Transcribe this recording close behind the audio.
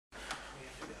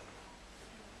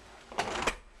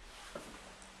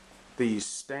the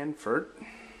Stanford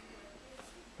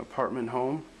apartment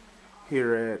home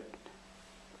here at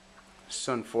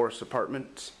Sunforest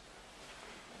Apartments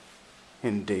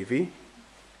in Davie.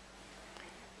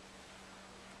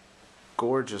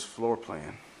 Gorgeous floor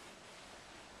plan.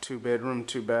 2-bedroom,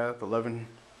 2-bath,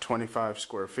 1125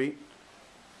 square feet.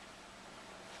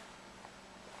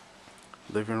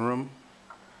 Living room,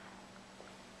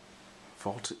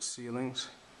 vaulted ceilings.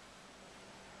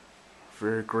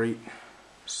 Very great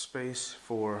space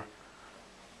for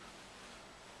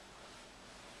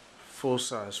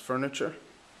full-size furniture.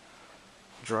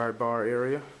 Dry bar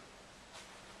area.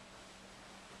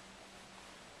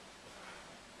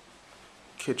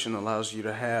 Kitchen allows you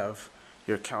to have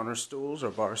your counter stools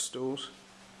or bar stools.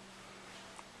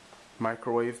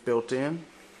 Microwave built in.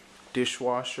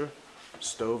 Dishwasher,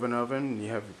 stove and oven. You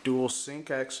have dual sink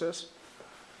access.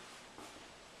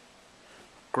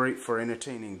 Great for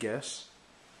entertaining guests.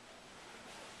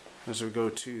 As we go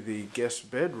to the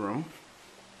guest bedroom,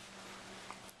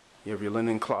 you have your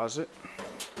linen closet.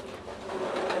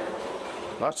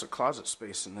 Lots of closet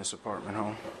space in this apartment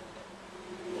home.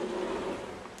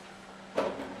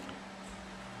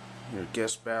 Your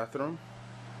guest bathroom.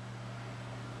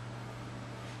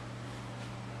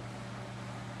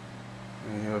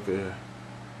 And you have a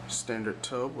standard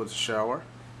tub with a shower.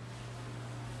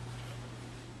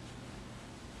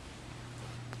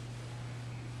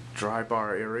 Dry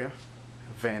bar area,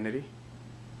 vanity.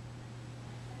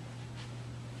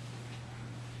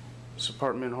 This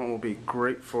apartment home will be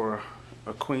great for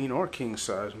a queen or king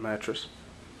size mattress.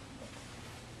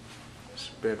 This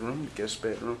bedroom, guest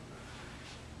bedroom,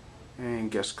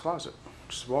 and guest closet.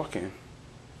 Just walk in.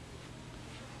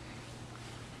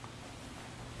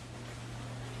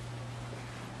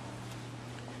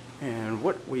 And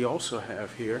what we also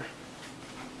have here,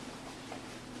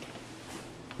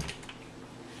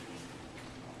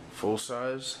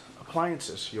 full-size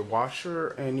appliances, your washer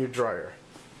and your dryer.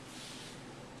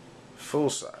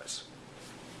 Full size.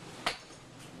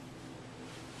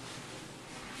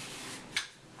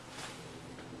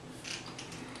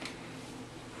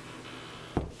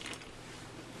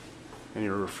 And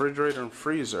your refrigerator and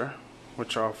freezer,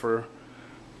 which offer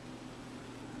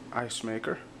ice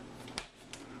maker.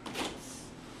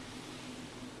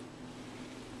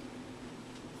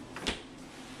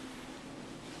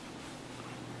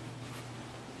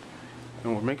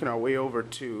 And we're making our way over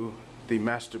to the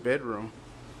master bedroom.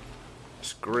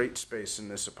 It's great space in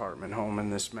this apartment home in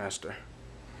this master.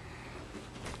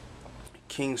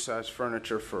 King size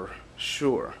furniture for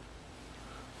sure.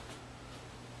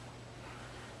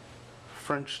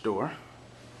 French door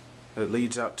that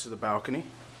leads out to the balcony.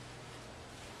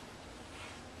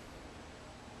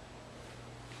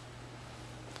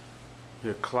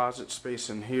 Your closet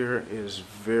space in here is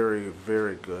very,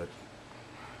 very good.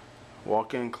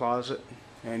 Walk-in closet,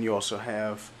 and you also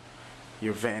have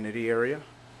your vanity area.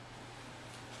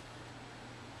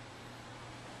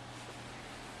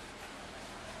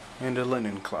 And a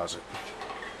linen closet.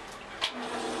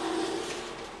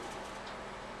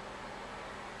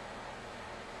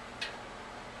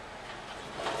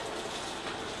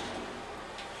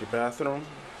 Your bathroom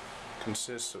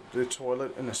consists of the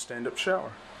toilet and a stand-up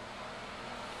shower.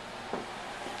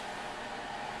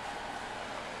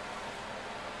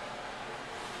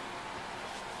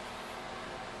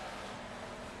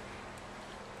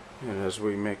 And as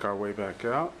we make our way back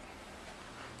out,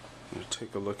 we'll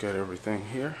take a look at everything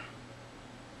here.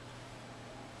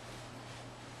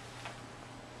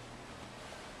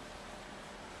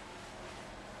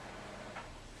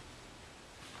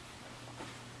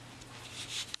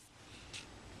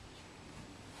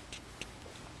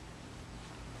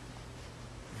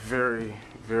 Very,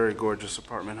 very gorgeous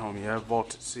apartment home. You have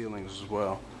vaulted ceilings as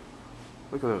well.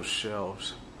 Look at those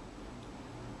shelves.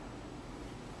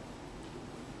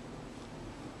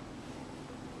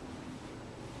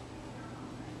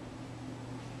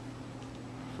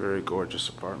 Very gorgeous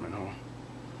apartment home.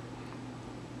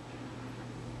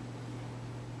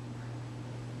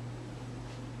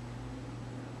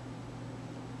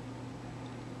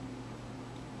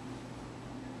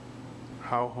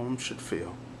 How homes should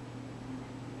feel.